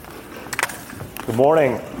Good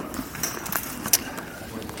morning.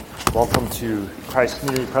 Welcome to Christ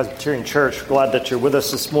Community Presbyterian Church. Glad that you're with us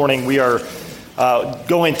this morning. We are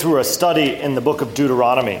going through a study in the book of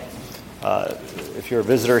Deuteronomy. If you're a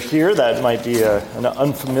visitor here, that might be an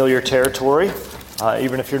unfamiliar territory.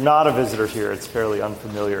 Even if you're not a visitor here, it's fairly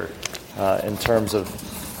unfamiliar in terms of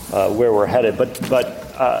where we're headed. But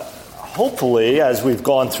hopefully, as we've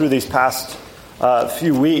gone through these past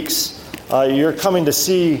few weeks, you're coming to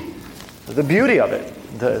see the beauty of it,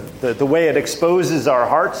 the way it exposes our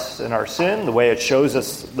hearts and our sin, the way it shows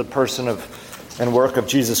us the person of and work of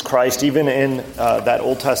Jesus Christ, even in that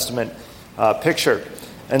Old Testament picture.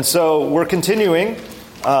 And so we're continuing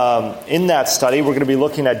in that study. We're going to be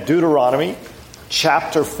looking at Deuteronomy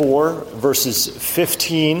chapter 4, verses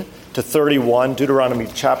 15 to 31. Deuteronomy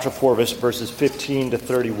chapter 4, verses 15 to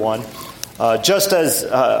 31. Just as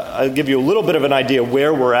I'll give you a little bit of an idea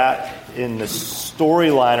where we're at in the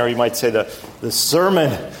storyline, or you might say the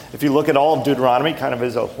sermon. If you look at all of Deuteronomy, kind of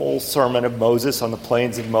is a whole sermon of Moses on the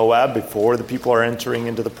plains of Moab before the people are entering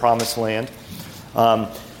into the promised land.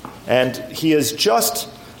 And he has just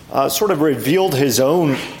sort of revealed his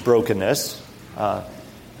own brokenness.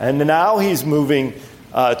 And now he's moving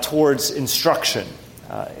towards instruction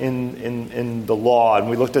in the law. And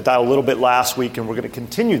we looked at that a little bit last week, and we're going to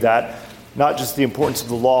continue that. Not just the importance of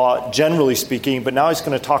the law, generally speaking, but now he's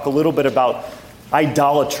going to talk a little bit about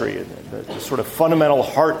idolatry, the sort of fundamental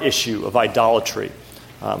heart issue of idolatry.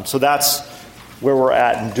 So that's where we're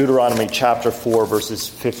at in Deuteronomy chapter 4, verses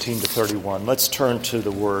 15 to 31. Let's turn to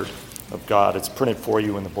the Word of God. It's printed for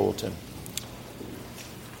you in the bulletin.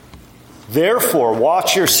 Therefore,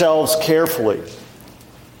 watch yourselves carefully,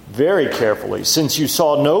 very carefully, since you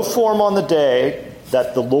saw no form on the day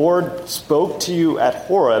that the Lord spoke to you at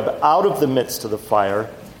Horeb out of the midst of the fire.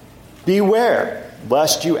 Beware,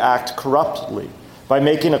 lest you act corruptly by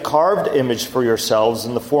making a carved image for yourselves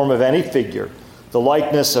in the form of any figure, the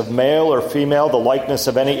likeness of male or female, the likeness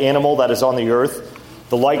of any animal that is on the earth,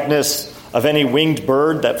 the likeness of any winged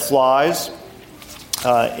bird that flies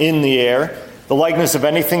in the air, the likeness of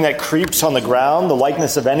anything that creeps on the ground, the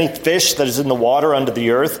likeness of any fish that is in the water under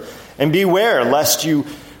the earth. And beware, lest you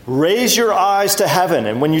raise your eyes to heaven,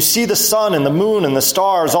 and when you see the sun and the moon and the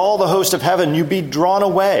stars, all the host of heaven, you be drawn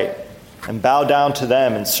away and bow down to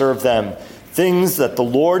them and serve them, things that the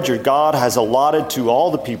Lord your God has allotted to all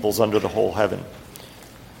the peoples under the whole heaven.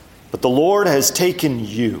 But the Lord has taken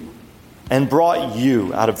you and brought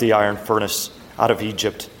you out of the iron furnace, out of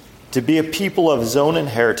Egypt, to be a people of his own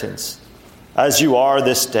inheritance, as you are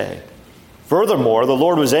this day. Furthermore, the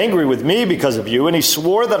Lord was angry with me because of you, and he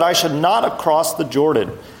swore that I should not cross the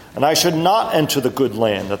Jordan, and I should not enter the good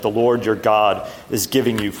land that the Lord your God is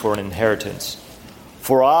giving you for an inheritance.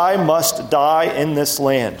 For I must die in this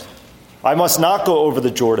land. I must not go over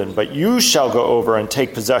the Jordan, but you shall go over and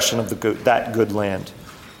take possession of that good land.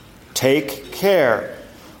 Take care,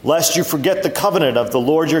 lest you forget the covenant of the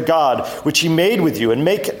Lord your God, which he made with you, and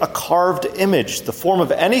make a carved image, the form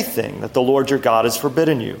of anything that the Lord your God has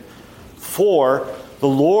forbidden you. For the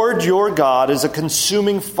Lord your God is a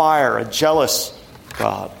consuming fire, a jealous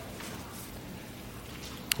God.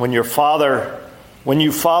 When you father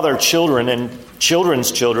children and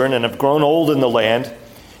children's children and have grown old in the land,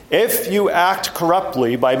 if you act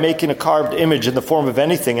corruptly by making a carved image in the form of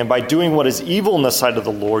anything and by doing what is evil in the sight of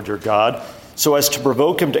the Lord your God, so as to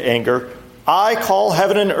provoke him to anger, I call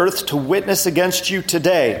heaven and earth to witness against you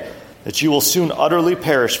today that you will soon utterly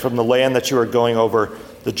perish from the land that you are going over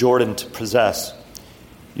the Jordan to possess.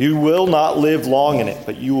 You will not live long in it,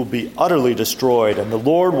 but you will be utterly destroyed, and the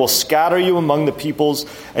Lord will scatter you among the peoples,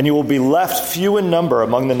 and you will be left few in number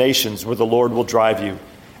among the nations where the Lord will drive you.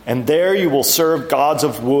 And there you will serve gods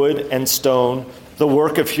of wood and stone, the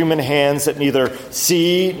work of human hands that neither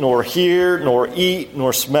see, nor hear, nor eat,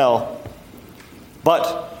 nor smell.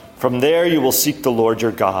 But from there you will seek the Lord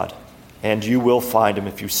your God, and you will find him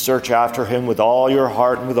if you search after him with all your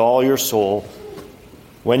heart and with all your soul.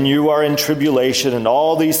 When you are in tribulation and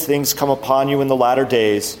all these things come upon you in the latter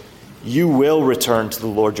days, you will return to the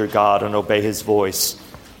Lord your God and obey his voice.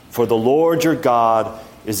 For the Lord your God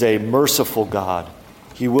is a merciful God.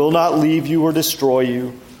 He will not leave you or destroy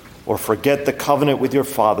you or forget the covenant with your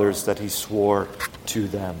fathers that he swore to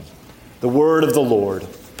them. The word of the Lord.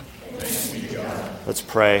 Thanks be to God. Let's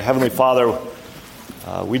pray. Heavenly Father,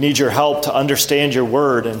 we need your help to understand your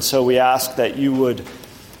word, and so we ask that you would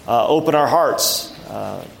open our hearts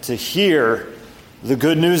to hear the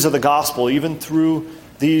good news of the gospel, even through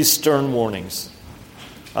these stern warnings.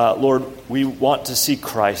 Lord, we want to see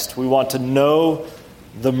Christ. We want to know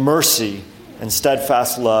the mercy and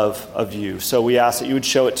steadfast love of you. So we ask that you would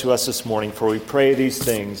show it to us this morning, for we pray these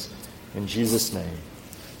things In Jesus' name,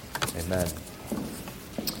 amen.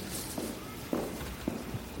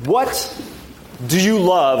 What do you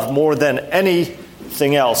love more than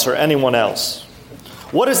anything else or anyone else?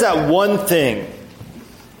 What is that one thing,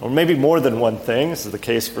 or maybe more than one thing, this is the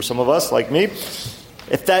case for some of us like me,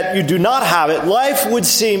 if that you do not have it, life would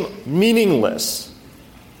seem meaningless,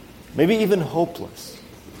 maybe even hopeless.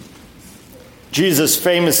 Jesus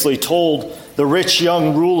famously told the rich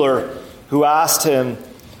young ruler who asked him,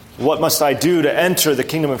 "What must I do to enter the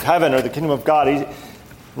kingdom of heaven or the kingdom of God?"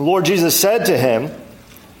 The Lord Jesus said to him,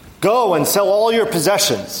 "Go and sell all your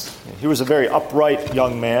possessions." He was a very upright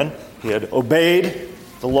young man. He had obeyed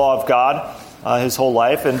the law of God his whole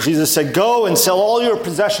life. And Jesus said, "Go and sell all your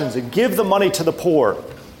possessions and give the money to the poor."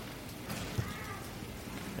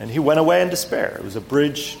 And he went away in despair. It was a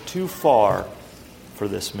bridge too far for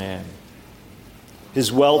this man.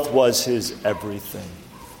 His wealth was his everything.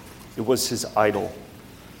 It was his idol.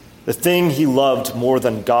 The thing he loved more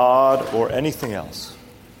than God or anything else.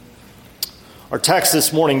 Our text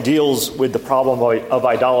this morning deals with the problem of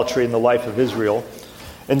idolatry in the life of Israel.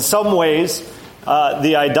 In some ways,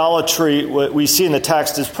 the idolatry we see in the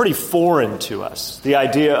text is pretty foreign to us. The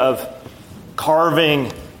idea of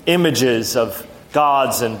carving images of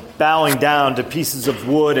gods and bowing down to pieces of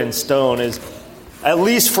wood and stone is, at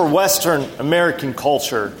least for Western American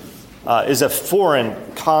culture, is a foreign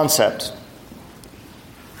concept.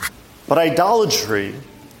 But idolatry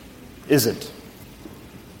isn't.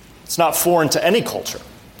 It's not foreign to any culture.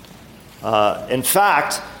 In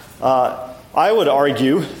fact, I would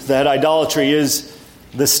argue that idolatry is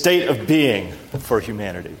the state of being for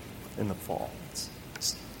humanity in the fall.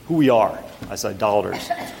 It's who we are as idolaters.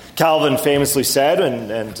 Calvin famously said,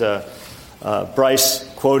 and Bryce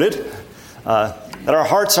quoted, that our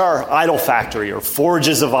hearts are idol factory, or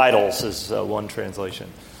forges of idols is one translation.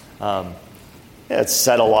 It's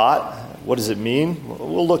said a lot. What does it mean?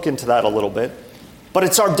 We'll look into that a little bit. But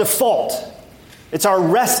it's our default. It's our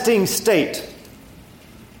resting state.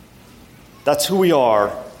 That's who we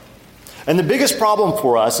are. And the biggest problem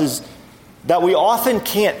for us is that we often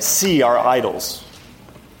can't see our idols.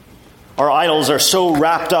 Our idols are so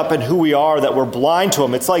wrapped up in who we are that we're blind to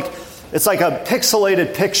them. It's like a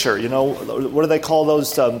pixelated picture. You know, what do they call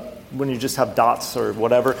those when you just have dots or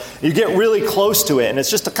whatever? You get really close to it, and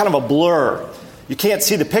it's just a kind of a blur. You can't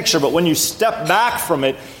see the picture, but when you step back from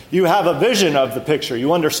it, you have a vision of the picture.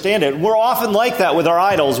 You understand it. We're often like that with our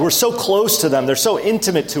idols. We're so close to them. They're so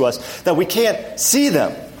intimate to us that we can't see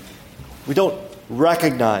them. We don't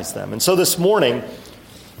recognize them. And so this morning,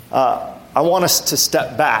 I want us to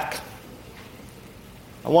step back.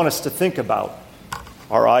 I want us to think about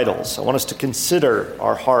our idols. I want us to consider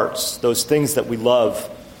our hearts, those things that we love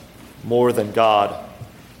more than God.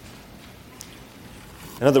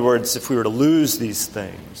 In other words, if we were to lose these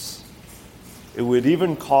things, it would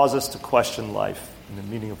even cause us to question life and the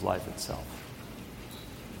meaning of life itself.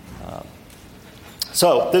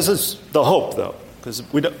 So this is the hope, though, because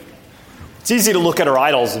it's easy to look at our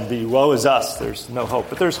idols and be, woe is us, there's no hope.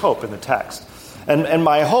 But there's hope in the text. And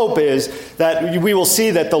my hope is that we will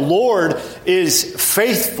see that the Lord is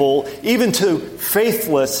faithful even to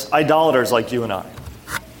faithless idolaters like you and I.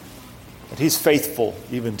 That he's faithful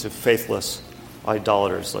even to faithless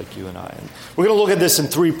idolaters like you and I. And we're going to look at this in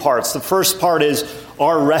three parts. The first part is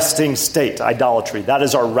our resting state, idolatry. That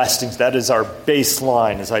is our resting, that is our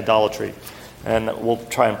baseline is idolatry. And we'll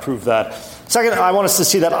try and prove that. Second, I want us to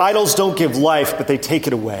see that idols don't give life, but they take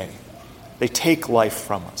it away. They take life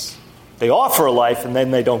from us. They offer a life, and then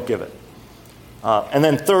they don't give it. And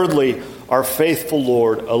then thirdly, our faithful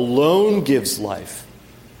Lord alone gives life,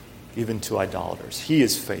 even to idolaters. He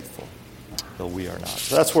is faithful, though we are not.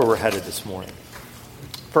 So that's where we're headed this morning.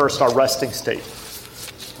 First, our resting state,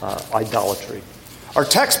 idolatry. Our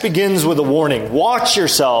text begins with a warning. Watch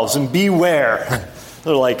yourselves and beware.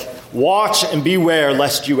 They're like, watch and beware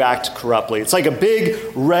lest you act corruptly. It's like a big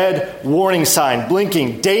red warning sign,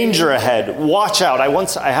 blinking, danger ahead, watch out.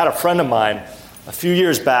 I had a friend of mine a few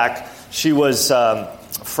years back. She was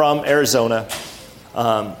from Arizona,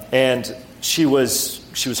 and she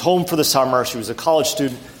was home for the summer. She was a college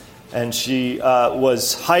student, and she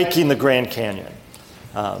was hiking the Grand Canyon.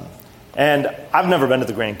 And I've never been to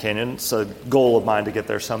the Grand Canyon. It's a goal of mine to get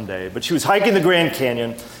there someday. But she was hiking the Grand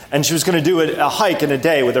Canyon, and she was going to do a hike in a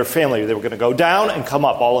day with her family. They were going to go down and come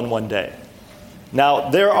up all in one day. Now,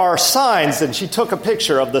 there are signs, and she took a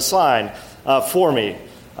picture of the sign for me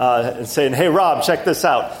and saying, hey, Rob, check this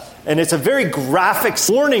out. And it's a very graphic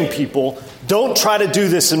warning people, don't try to do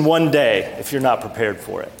this in one day if you're not prepared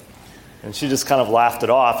for it. And she just kind of laughed it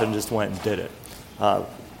off and just went and did it.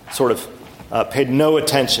 Paid no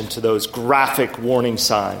attention to those graphic warning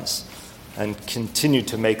signs. and continue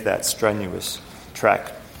to make that strenuous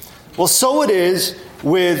trek. Well, so it is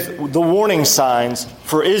with the warning signs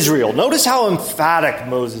for Israel. Notice how emphatic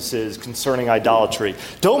Moses is concerning idolatry.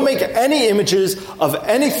 Don't make any images of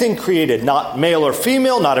anything created, not male or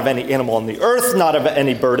female, not of any animal on the earth, not of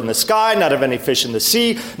any bird in the sky, not of any fish in the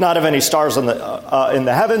sea, not of any stars in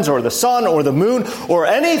the heavens, or the sun, or the moon, or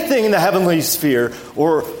anything in the heavenly sphere,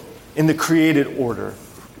 or in the created order.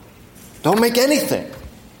 Don't make anything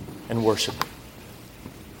and worship it.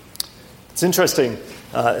 It's interesting.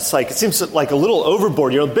 It seems like a little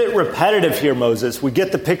overboard. You're a bit repetitive here, Moses. We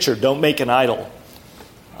get the picture. Don't make an idol.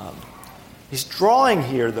 He's drawing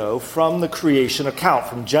here, though, from the creation account,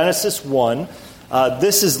 from Genesis 1.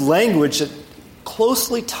 This is language that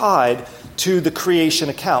closely tied to the creation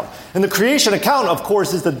account. And the creation account, of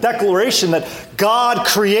course, is the declaration that God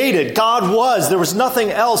created. God was. There was nothing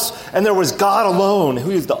else, and there was God alone,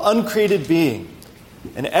 who is the uncreated being.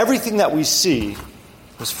 And everything that we see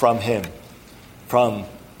was from him. From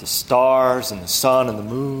the stars and the sun and the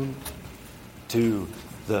moon, to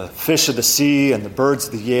the fish of the sea and the birds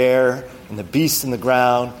of the air and the beasts in the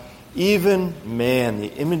ground, even man,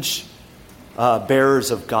 the image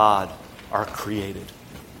bearers of God, are created.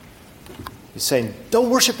 He's saying, don't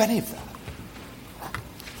worship any of that.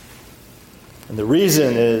 And the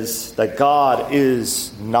reason is that God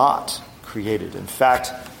is not created. In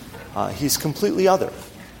fact, he's completely other.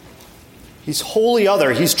 He's wholly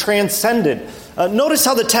other. He's transcendent. Notice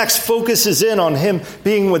how the text focuses in on him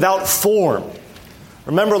being without form.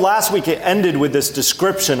 Remember last week it ended with this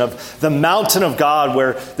description of the mountain of God,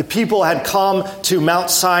 where the people had come to Mount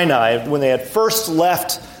Sinai when they had first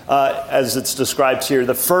left, as it's described here,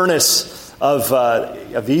 the furnace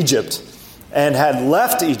of Egypt, and had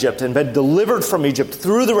left Egypt and been delivered from Egypt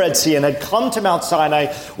through the Red Sea and had come to Mount Sinai,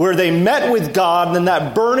 where they met with God, and then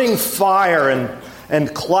that burning fire and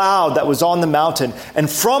cloud that was on the mountain. And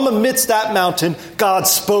from amidst that mountain, God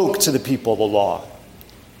spoke to the people of the law.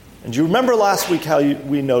 And you remember last week how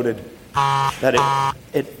we noted that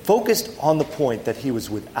it focused on the point that he was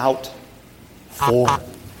without form.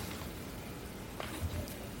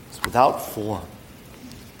 It's without form.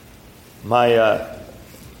 My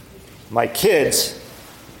kids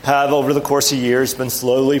have, over the course of years, been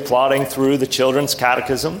slowly plodding through the Children's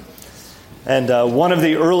Catechism. And one of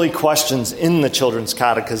the early questions in the Children's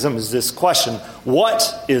Catechism is this question: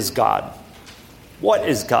 what is God? What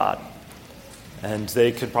is God? And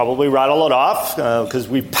they could probably rattle it off because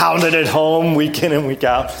we pounded it home week in and week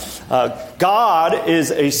out. God is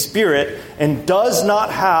a spirit and does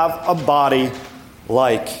not have a body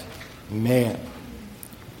like man.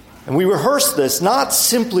 And we rehearse this not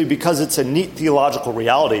simply because it's a neat theological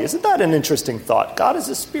reality. Isn't that an interesting thought? God is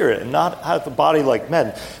a spirit and not have a body like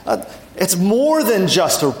men. It's more than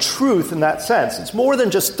just a truth in that sense. It's more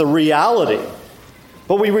than just the reality.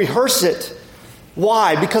 But we rehearse it.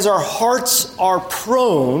 Why? Because our hearts are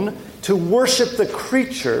prone to worship the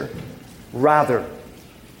creature rather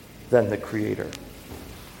than the Creator.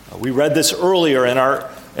 We read this earlier in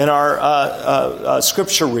our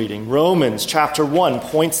scripture reading. Romans chapter 1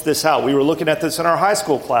 points this out. We were looking at this in our high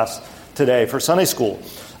school class today for Sunday school.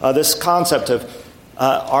 This concept of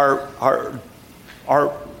our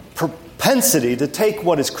propensity to take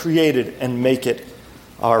what is created and make it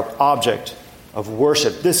our object of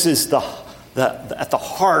worship. This is at the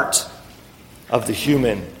heart of the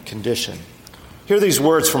human condition. Hear these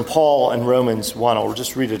words from Paul in Romans 1. I'll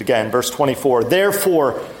just read it again. Verse 24.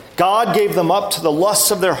 Therefore, God gave them up to the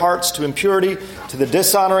lusts of their hearts, to impurity, to the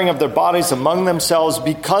dishonoring of their bodies among themselves,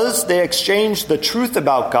 because they exchanged the truth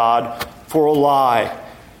about God for a lie,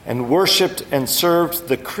 and worshipped and served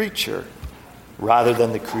the creature rather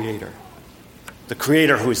than the Creator. The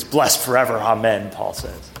Creator who is blessed forever. Amen, Paul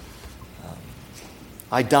says.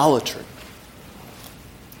 Idolatry.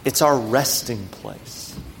 It's our resting place.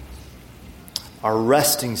 Our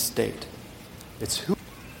resting state. It's who.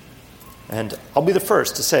 And I'll be the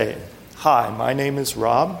first to say, hi, my name is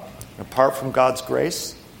Rob. And apart from God's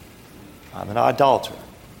grace, I'm an idolater.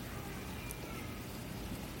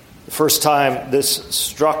 The first time this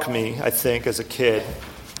struck me, I think, as a kid,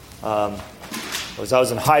 was I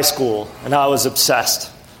was in high school, and I was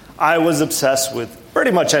obsessed. I was obsessed with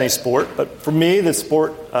pretty much any sport, but for me, the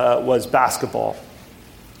sport was basketball.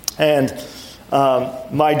 And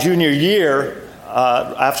my junior year,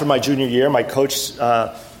 after my junior year, my coach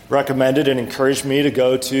recommended and encouraged me to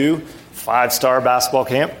go to 5-star basketball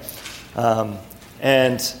camp.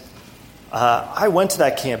 And I went to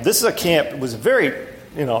that camp. This is a camp, it was very,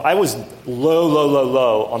 I was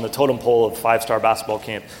low on the totem pole of 5-star basketball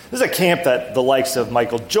camp. This is a camp that the likes of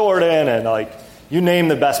Michael Jordan and you name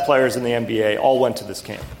the best players in the NBA all went to this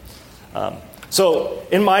camp. So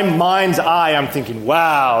in my mind's eye, I'm thinking,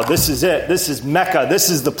 wow, this is it. This is Mecca. This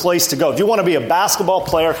is the place to go. If you want to be a basketball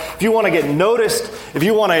player, if you want to get noticed, if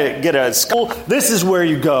you want to get a school, this is where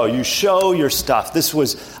you go. You show your stuff. I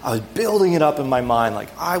was building it up in my mind like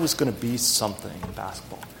I was going to be something in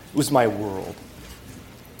basketball. It was my world.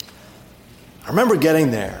 I remember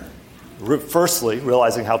getting there, firstly,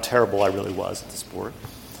 realizing how terrible I really was at the sport,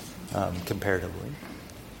 comparatively.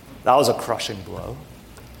 That was a crushing blow.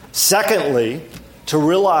 Secondly, to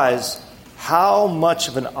realize how much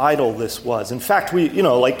of an idol this was. In fact, you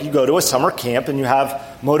go to a summer camp and you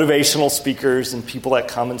have motivational speakers and people that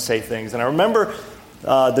come and say things. And I remember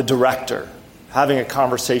the director having a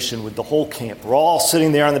conversation with the whole camp. We're all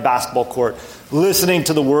sitting there on the basketball court, listening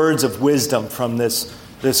to the words of wisdom from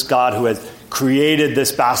this God who has created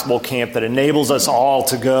this basketball camp that enables us all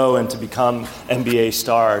to go and to become NBA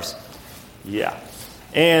stars. Yeah.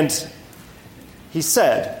 And he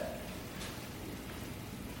said,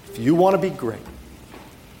 if you want to be great,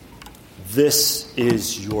 this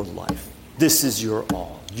is your life. This is your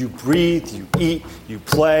all. You breathe, you eat, you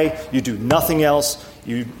play, you do nothing else.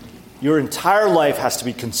 Your entire life has to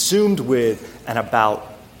be consumed with and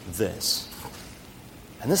about this.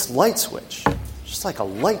 And this light switch, just like a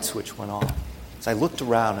light switch went on, as I looked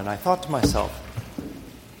around and I thought to myself,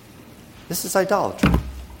 this is idolatry.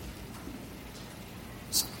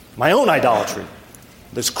 It's my own idolatry.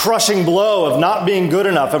 This crushing blow of not being good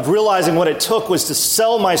enough, of realizing what it took was to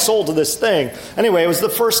sell my soul to this thing. Anyway, it was the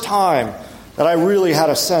first time that I really had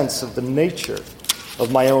a sense of the nature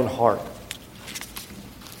of my own heart.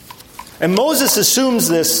 And Moses assumes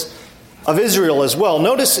this of Israel as well.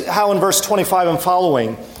 Notice how in verse 25 and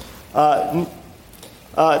following,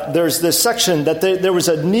 there's this section that there was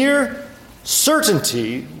a near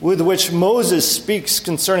certainty with which Moses speaks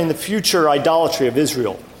concerning the future idolatry of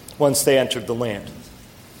Israel once they entered the land.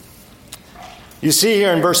 You see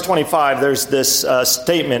here in verse 25, there's this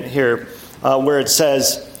statement here where it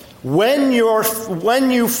says, when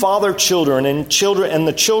you father children and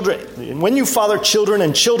children's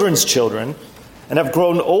children, and have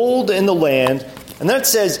grown old in the land, and then it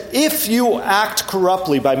says, if you act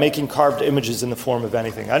corruptly by making carved images in the form of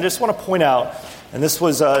anything. I just want to point out, and this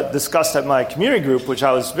was discussed at my community group, which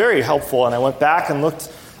I was very helpful, and I went back and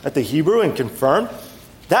looked at the Hebrew and confirmed.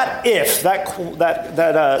 That if,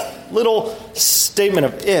 that little statement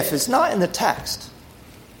of if is not in the text.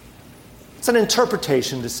 It's an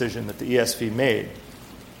interpretation decision that the ESV made.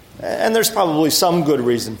 And there's probably some good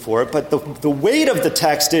reason for it, but the weight of the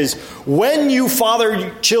text is, when you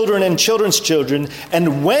father children and children's children,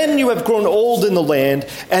 and when you have grown old in the land,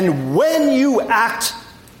 and when you act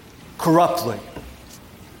corruptly.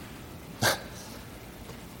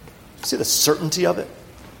 See the certainty of it?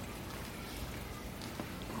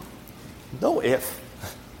 No if.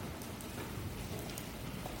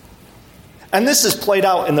 And this is played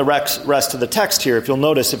out in the rest of the text here. If you'll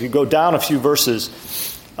notice, if you go down a few verses,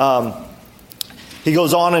 he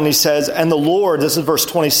goes on and he says, and the Lord, this is verse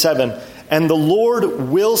 27, and the Lord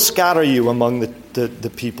will scatter you among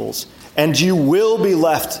the peoples, and you will be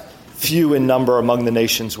left few in number among the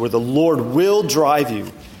nations, where the Lord will drive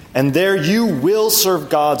you, and there you will serve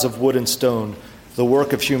gods of wood and stone, the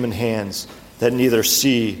work of human hands, that neither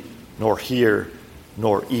see nor hear,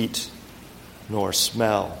 nor eat, nor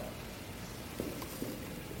smell.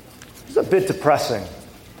 It's a bit depressing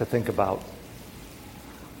to think about.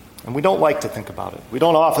 And we don't like to think about it. We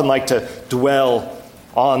don't often like to dwell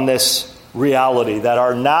on this reality that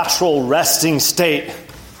our natural resting state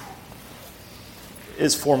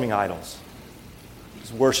is forming idols.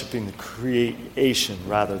 Is worshiping the creation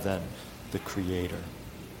rather than the Creator.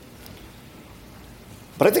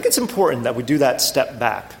 But I think it's important that we do that step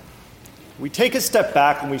back. We take a step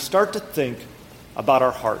back and we start to think about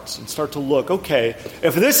our hearts and start to look, okay,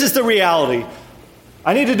 if this is the reality,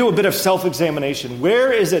 I need to do a bit of self-examination.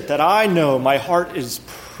 Where is it that I know my heart is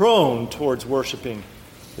prone towards worshiping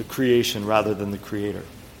the creation rather than the Creator?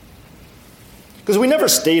 Because we never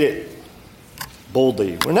state it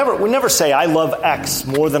boldly. We never say, I love X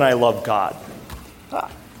more than I love God.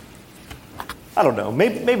 I don't know.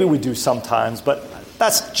 Maybe we do sometimes, but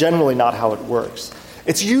that's generally not how it works.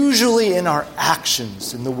 It's usually in our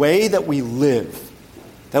actions, in the way that we live,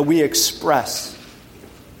 that we express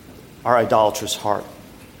our idolatrous heart.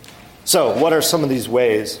 So, what are some of these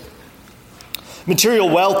ways? Material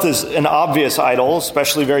wealth is an obvious idol,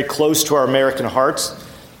 especially very close to our American hearts.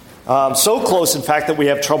 So close, in fact, that we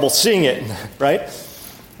have trouble seeing it, right?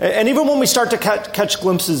 And even when we start to catch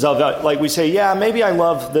glimpses of it, like we say, yeah, maybe I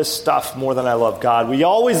love this stuff more than I love God. We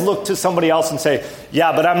always look to somebody else and say,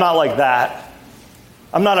 yeah, but I'm not like that.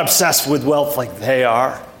 I'm not obsessed with wealth like they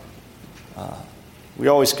are. We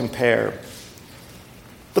always compare.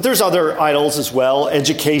 But there's other idols as well: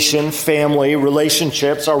 education, family,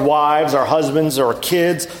 relationships, our wives, our husbands, our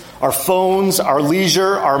kids, our phones, our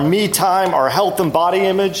leisure, our me time, our health and body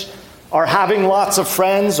image, our having lots of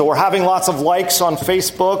friends, or having lots of likes on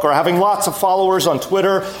Facebook, or having lots of followers on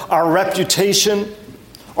Twitter, our reputation,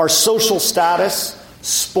 our social status,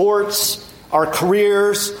 sports, our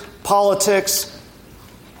careers, politics.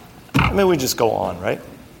 I mean, we just go on, right?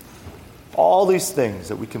 All these things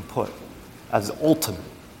that we can put as ultimate,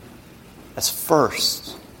 as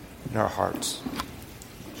first in our hearts.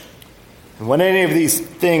 And when any of these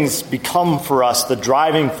things become for us the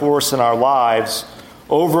driving force in our lives,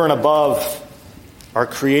 over and above our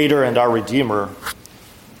Creator and our Redeemer,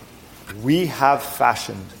 we have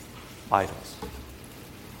fashioned idols.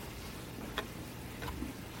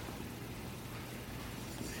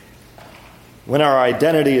 When our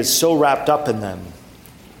identity is so wrapped up in them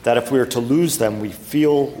that if we are to lose them, we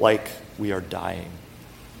feel like we are dying.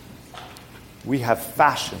 We have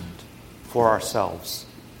fashioned for ourselves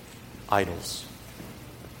idols.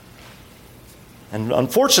 And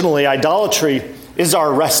unfortunately, idolatry is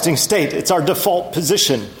our resting state. It's our default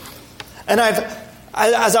position. And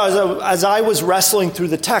as I was wrestling through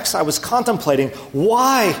the text, I was contemplating,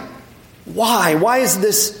 why is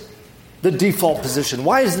this the default position?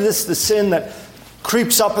 Why is this the sin that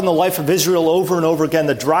creeps up in the life of Israel over and over again,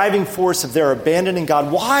 the driving force of their abandoning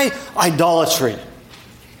God? Why idolatry?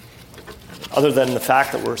 Other than the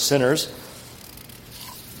fact that we're sinners,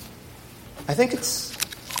 I think it's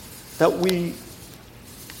that we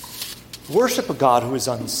worship a God who is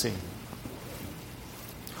unseen.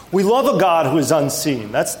 We love a God who is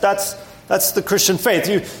unseen. That's the Christian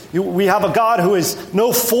faith. We have a God who is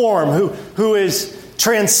no form, who is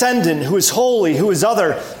transcendent, who is holy, who is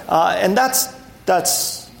other, and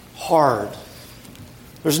that's hard.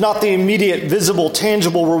 There's not the immediate, visible,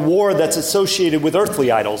 tangible reward that's associated with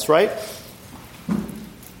earthly idols, right?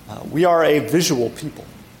 We are a visual people.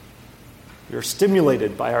 We are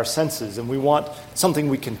stimulated by our senses, and we want something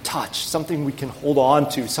we can touch, something we can hold on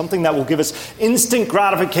to, something that will give us instant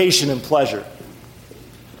gratification and pleasure.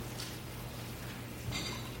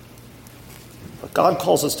 But God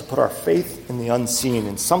calls us to put our faith in the unseen,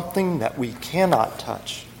 in something that we cannot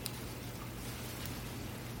touch.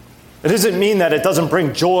 It doesn't mean that it doesn't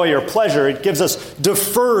bring joy or pleasure. It gives us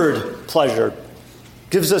deferred pleasure. It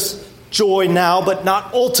gives us joy now, but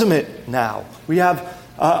not ultimate now. We have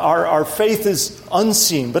our faith is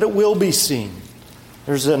unseen, but it will be seen.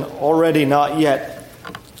 There's an already not yet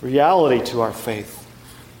reality to our faith.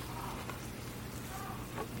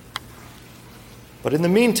 But in the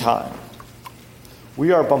meantime,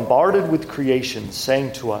 we are bombarded with creation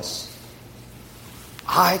saying to us,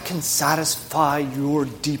 I can satisfy your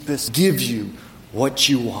deepest, give you what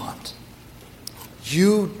you want.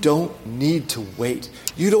 You don't need to wait.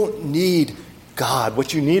 You don't need God.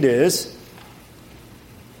 What you need is ...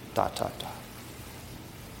 The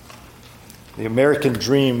American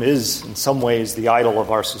dream is, in some ways, the idol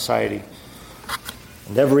of our society.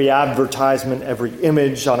 And every advertisement, every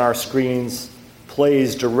image on our screens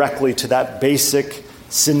plays directly to that basic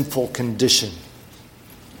sinful condition.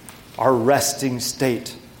 Our resting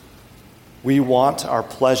state. We want our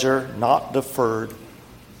pleasure not deferred,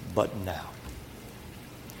 but now.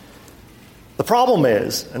 The problem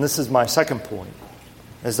is, and this is my second point,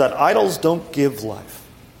 is that idols don't give life.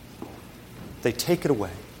 They take it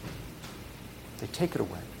away. They take it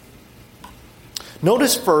away.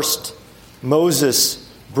 Notice first, Moses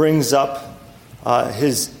brings up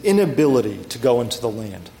his inability to go into the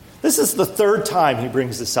land. This is the third time he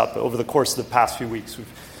brings this up over the course of the past few weeks.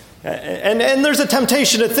 And there's a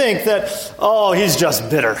temptation to think that, he's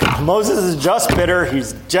just bitter. Moses is just bitter.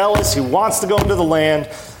 He's jealous. He wants to go into the land.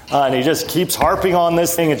 And he just keeps harping on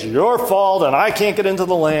this thing. It's your fault, and I can't get into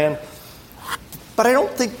the land. But I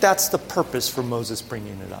don't think that's the purpose for Moses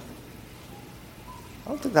bringing it up. I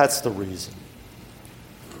don't think that's the reason.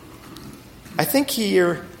 I think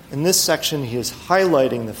here, in this section, he is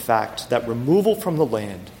highlighting the fact that removal from the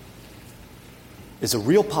land is a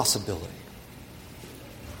real possibility.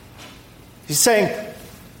 He's saying,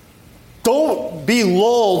 don't be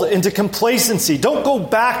lulled into complacency. Don't go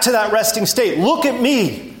back to that resting state. Look at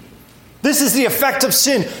me. This is the effect of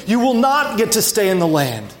sin. You will not get to stay in the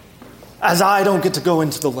land, as I don't get to go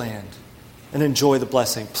into the land and enjoy the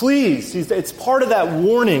blessing. Please, it's part of that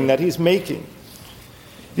warning that he's making.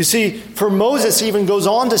 You see, for Moses, he even goes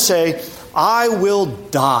on to say, I will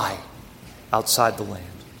die outside the land.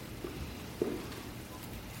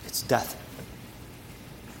 It's death.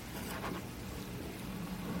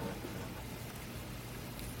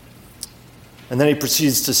 And then he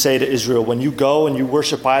proceeds to say to Israel, when you go and you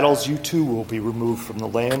worship idols, you too will be removed from the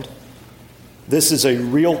land. This is a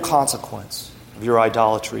real consequence of your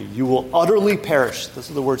idolatry. You will utterly perish. Those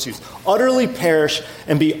are the words used. Utterly perish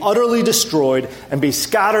and be utterly destroyed and be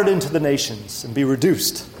scattered into the nations and be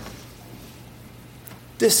reduced.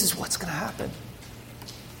 This is what's going to happen.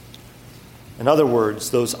 In other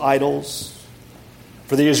words, those idols,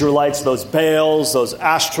 for the Israelites, those Baals, those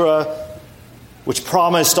Ashtoreth, which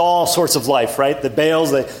promised all sorts of life, right? The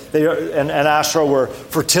Baals and Ashtoreth were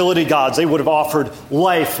fertility gods. They would have offered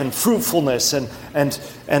life and fruitfulness, and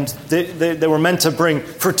they were meant to bring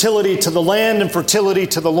fertility to the land and fertility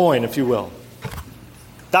to the loin, if you will.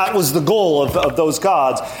 That was the goal of those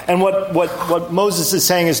gods. And what Moses is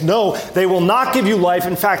saying is, no, they will not give you life.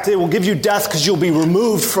 In fact, they will give you death because you'll be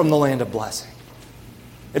removed from the land of blessing.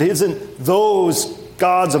 It isn't those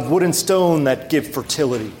gods of wood and stone that give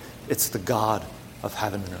fertility. It's the God of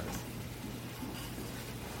heaven and earth.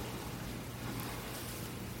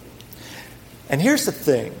 And here's the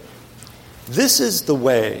thing. This is the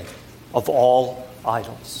way of all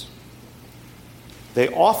idols. They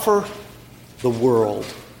offer the world.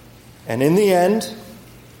 And in the end,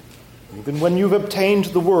 even when you've obtained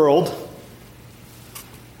the world,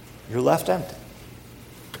 you're left empty.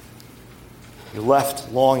 You're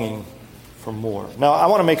left longing for more. Now, I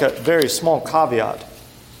want to make a very small caveat.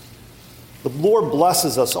 The Lord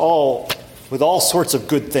blesses us all with all sorts of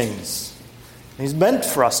good things. And He's meant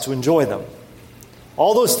for us to enjoy them.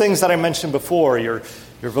 All those things that I mentioned before, your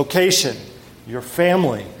vocation, your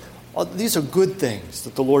family, these are good things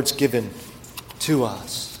that the Lord's given to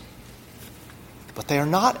us. But they are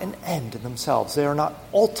not an end in themselves. They are not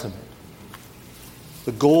ultimate.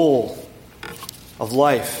 The goal of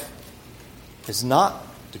life is not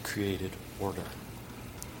the created order.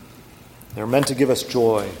 They're meant to give us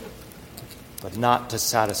joy, but not to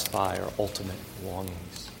satisfy our ultimate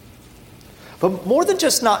longings. But more than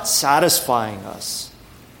just not satisfying us,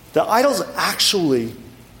 the idols actually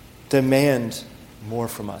demand more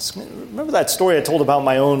from us. Remember that story I told about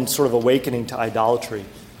my own sort of awakening to idolatry?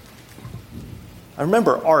 I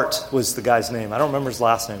remember Art was the guy's name. I don't remember his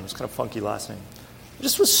last name. It was kind of a funky last name. I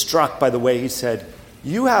just was struck by the way he said,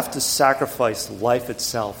 you have to sacrifice life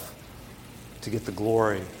itself to get the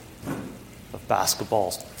glory of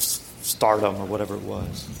basketball stardom or whatever it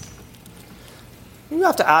was. You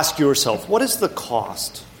have to ask yourself, what is the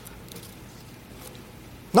cost?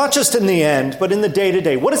 Not just in the end, but in the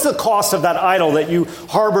day-to-day. What is the cost of that idol that you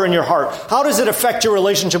harbor in your heart? How does it affect your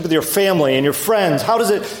relationship with your family and your friends? How does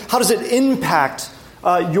it impact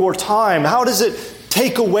your time? How does it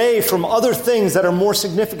take away from other things that are more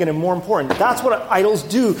significant and more important? That's what idols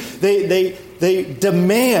do. They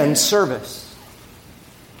demand service.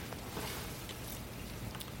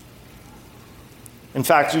 In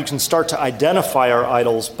fact, you can start to identify our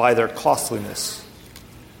idols by their costliness.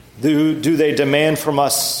 Do they demand from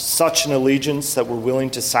us such an allegiance that we're willing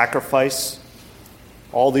to sacrifice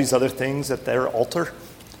all these other things at their altar?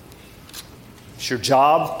 It's your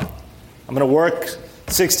job. I'm going to work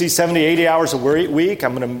 60, 70, 80 hours a week.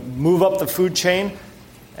 I'm going to move up the food chain.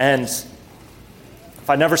 And if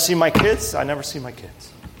I never see my kids, I never see my kids.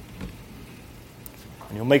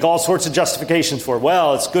 And you'll make all sorts of justifications for it.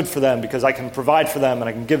 Well, it's good for them because I can provide for them and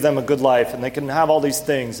I can give them a good life and they can have all these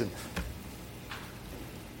things. And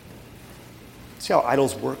see how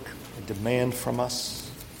idols work? They demand from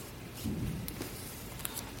us.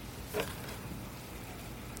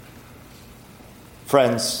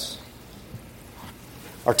 Friends,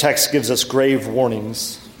 our text gives us grave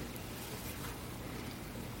warnings.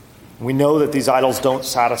 We know that these idols don't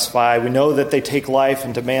satisfy. We know that they take life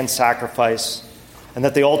and demand sacrifice, and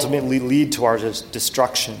that they ultimately lead to our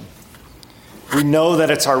destruction. We know that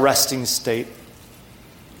it's our resting state,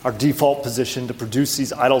 our default position to produce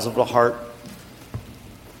these idols of the heart.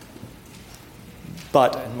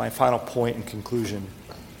 But, and my final point in conclusion,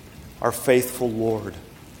 our faithful Lord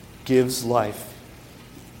gives life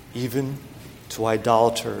even to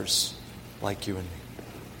idolaters like you and me.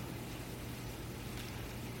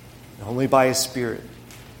 And only by His Spirit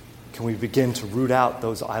can we begin to root out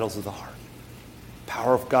those idols of the heart.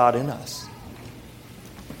 Power of God in us.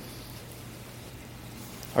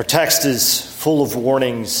 Our text is full of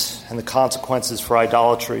warnings and the consequences for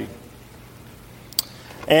idolatry.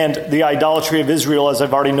 And the idolatry of Israel, as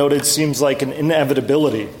I've already noted, seems like an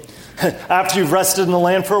inevitability. After you've rested in the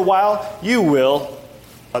land for a while, you will.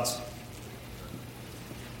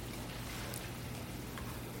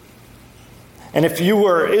 And if you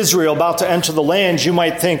were Israel about to enter the land, you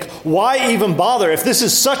might think, why even bother? If this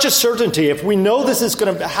is such a certainty, if we know this is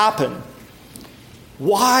going to happen,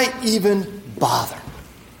 why even bother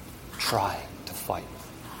trying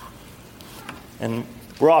And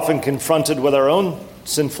we're often confronted with our own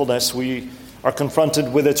sinfulness. We are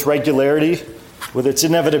confronted with its regularity, with its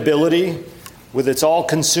inevitability, with its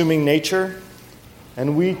all-consuming nature.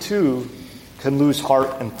 And we too can lose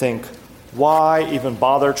heart and think, why even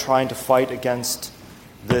bother trying to fight against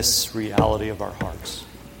this reality of our hearts?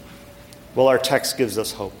 Well, our text gives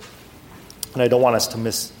us hope. And I don't want us to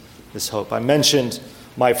miss this hope. I mentioned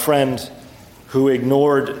my friend who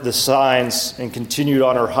ignored the signs and continued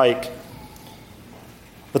on her hike.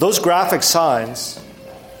 But those graphic signs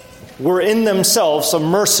were in themselves a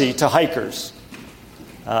mercy to hikers.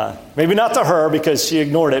 Maybe not to her because she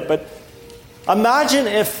ignored it, but imagine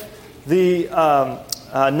if the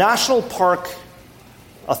national park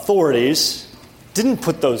authorities didn't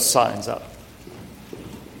put those signs up.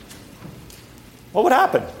 What would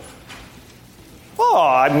happen? Oh,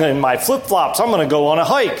 I'm in my flip-flops. I'm going to go on a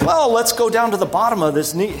hike. Well, let's go down to the bottom of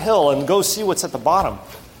this neat hill and go see what's at the bottom.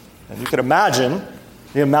 And you can imagine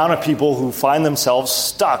the amount of people who find themselves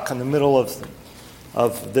stuck in the middle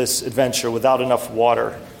of this adventure without enough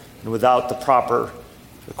water and without the proper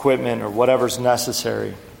equipment or whatever's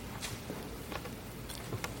necessary.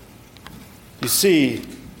 You see,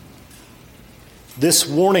 this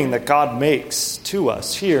warning that God makes to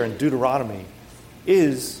us here in Deuteronomy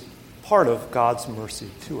is part of God's mercy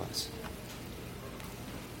to us.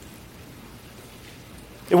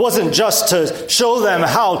 It wasn't just to show them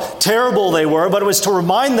how terrible they were, but it was to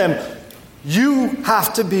remind them, you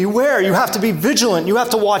have to beware, you have to be vigilant, you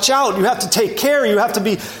have to watch out, you have to take care, you have to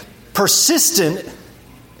be persistent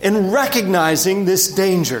in recognizing this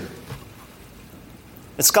danger.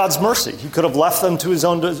 It's God's mercy. He could have left them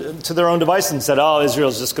to their own device and said, oh,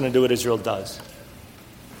 Israel's just going to do what Israel does.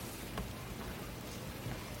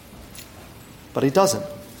 But he doesn't.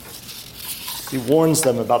 He warns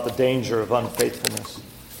them about the danger of unfaithfulness.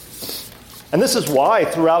 And this is why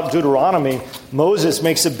throughout Deuteronomy, Moses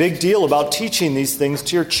makes a big deal about teaching these things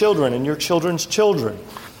to your children and your children's children.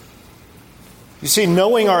 You see,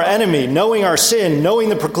 knowing our enemy, knowing our sin, knowing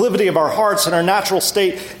the proclivity of our hearts and our natural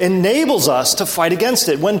state enables us to fight against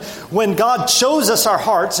it. When God shows us our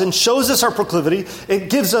hearts and shows us our proclivity, it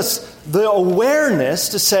gives us the awareness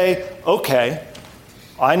to say, okay,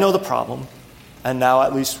 I know the problem, and now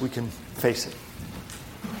at least we can face it.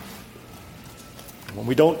 When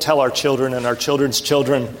we don't tell our children and our children's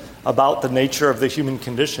children about the nature of the human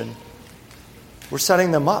condition, we're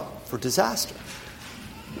setting them up for disaster.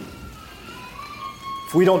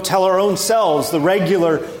 If we don't tell our own selves the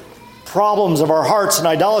regular problems of our hearts and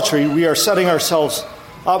idolatry, we are setting ourselves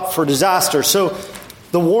up for disaster. So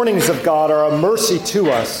the warnings of God are a mercy to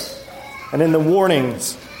us, and in the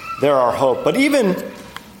warnings there are hope. But even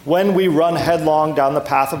when we run headlong down the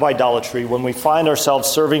path of idolatry, when we find ourselves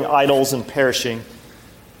serving idols and perishing,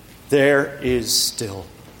 there is still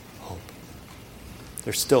hope.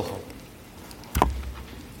 There's still hope.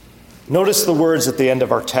 Notice the words at the end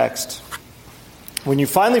of our text. When you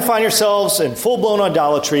finally find yourselves in full-blown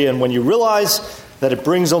idolatry, and when you realize that it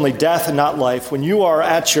brings only death and not life, when you are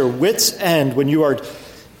at your wits' end, when you are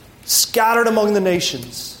scattered among the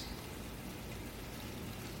nations,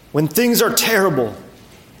 when things are terrible,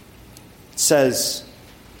 it says,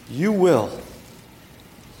 you will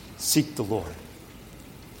seek the Lord.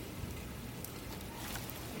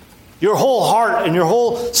 Your whole heart and your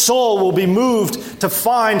whole soul will be moved to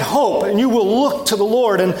find hope, and you will look to the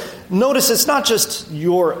Lord. And notice it's not just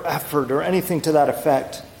your effort or anything to that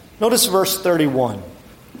effect. Notice verse 31.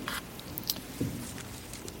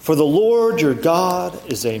 For the Lord your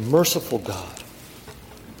God is a merciful God.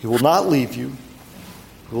 He will not leave you.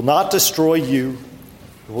 He will not destroy you.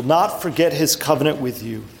 He will not forget his covenant with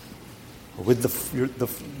you, or with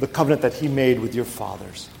the covenant that he made with your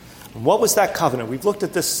fathers. And what was that covenant? We've looked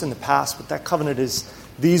at this in the past, but that covenant is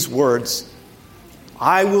these words: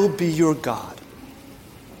 I will be your God,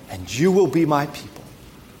 and you will be my people.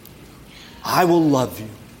 I will love you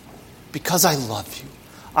because I love you.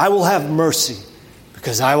 I will have mercy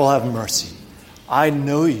because I will have mercy. I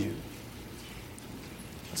know you.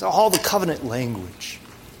 It's all the covenant language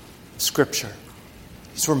of Scripture.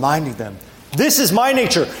 He's reminding them, this is my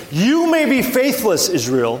nature. You may be faithless,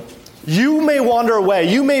 Israel. You may wander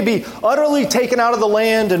away. You may be utterly taken out of the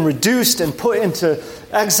land and reduced and put into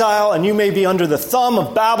exile, and you may be under the thumb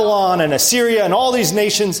of Babylon and Assyria and all these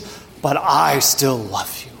nations, but I still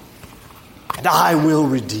love you. And I will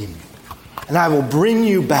redeem you. And I will bring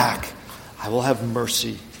you back. I will have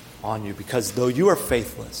mercy on you, because though you are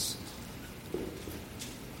faithless,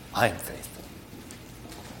 I am faithful.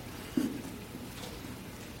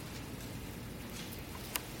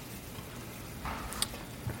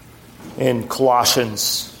 In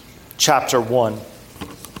Colossians chapter 1,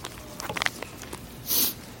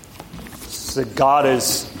 is that God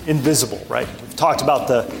is invisible, right? We've talked about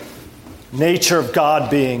the nature of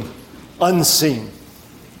God being unseen.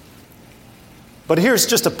 But here's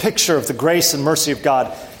just a picture of the grace and mercy of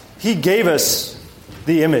God. He gave us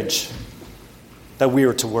the image that we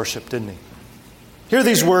are to worship, didn't he? Hear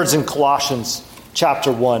these words in Colossians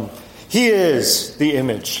chapter 1. He is the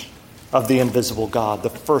image of the invisible God, the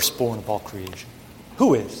firstborn of all creation.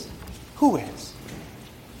 Who is? Who is?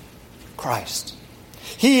 Christ.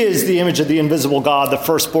 He is the image of the invisible God, the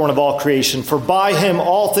firstborn of all creation. For by him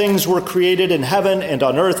all things were created in heaven and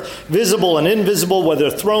on earth, visible and invisible,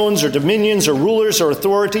 whether thrones or dominions or rulers or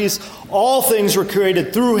authorities. All things were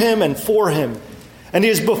created through him and for him. And he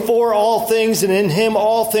is before all things, and in him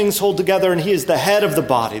all things hold together, and he is the head of the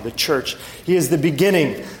body, the church. He is the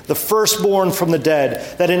beginning, the firstborn from the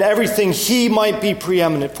dead, that in everything he might be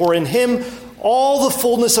preeminent. For in him all the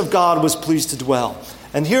fullness of God was pleased to dwell.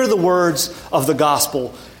 And here are the words of the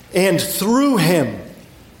gospel. And through him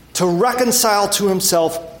to reconcile to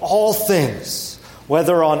himself all things,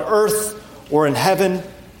 whether on earth or in heaven,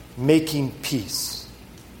 making peace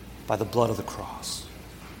by the blood of the cross.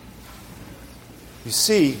 You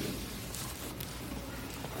see,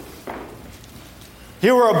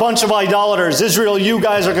 here were a bunch of idolaters. Israel, you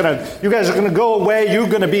guys are gonna go away. You're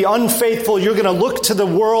gonna be unfaithful. You're gonna look to the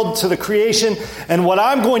world, to the creation, and what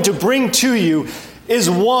I'm going to bring to you is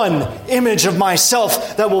one image of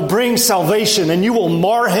myself that will bring salvation, and you will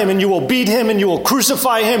mar him, and you will beat him, and you will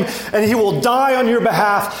crucify him, and he will die on your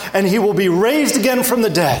behalf, and he will be raised again from the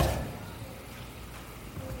dead,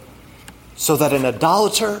 so that an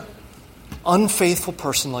idolater, unfaithful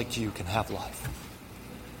person like you can have life.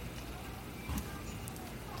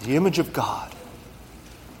 The image of God,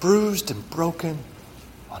 bruised and broken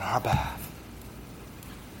on our behalf.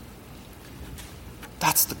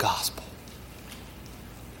 That's the gospel.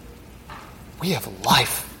 We have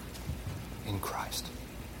life in Christ.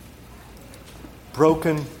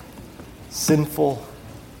 Broken, sinful,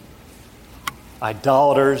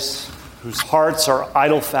 idolaters whose hearts are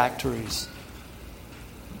idol factories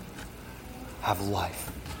have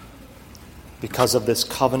life because of this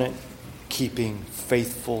covenant-keeping,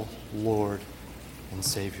 faithful Lord and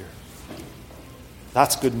Savior.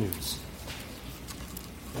 That's good news.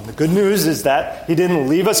 And the good news is that he didn't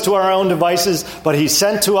leave us to our own devices, but he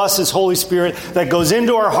sent to us his Holy Spirit that goes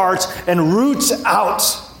into our hearts and roots out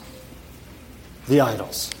the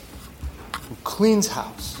idols, who cleans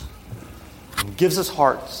house and gives us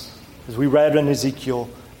hearts, as we read in Ezekiel,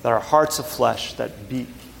 that are hearts of flesh that beat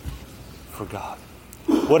for God.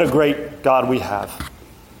 What a great God we have.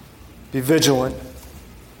 Be vigilant.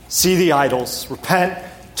 See the idols. Repent.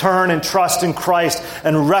 Turn and trust in Christ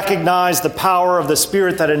and recognize the power of the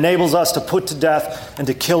Spirit that enables us to put to death and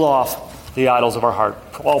to kill off the idols of our heart.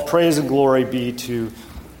 All praise and glory be to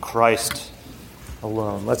Christ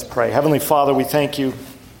alone. Let's pray. Heavenly Father, we thank you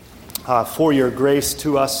for your grace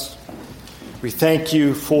to us. We thank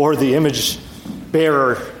you for the image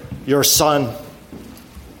bearer, your Son,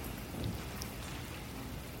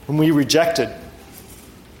 whom we rejected,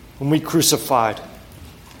 whom we crucified,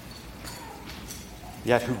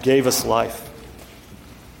 yet who gave us life.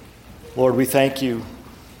 Lord, we thank you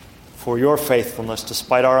for your faithfulness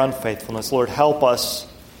despite our unfaithfulness. Lord, help us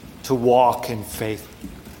to walk in faith,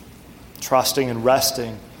 trusting and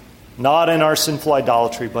resting, not in our sinful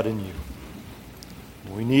idolatry, but in you.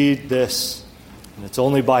 We need this, and it's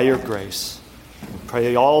only by your grace. We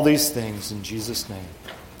pray all these things in Jesus' name.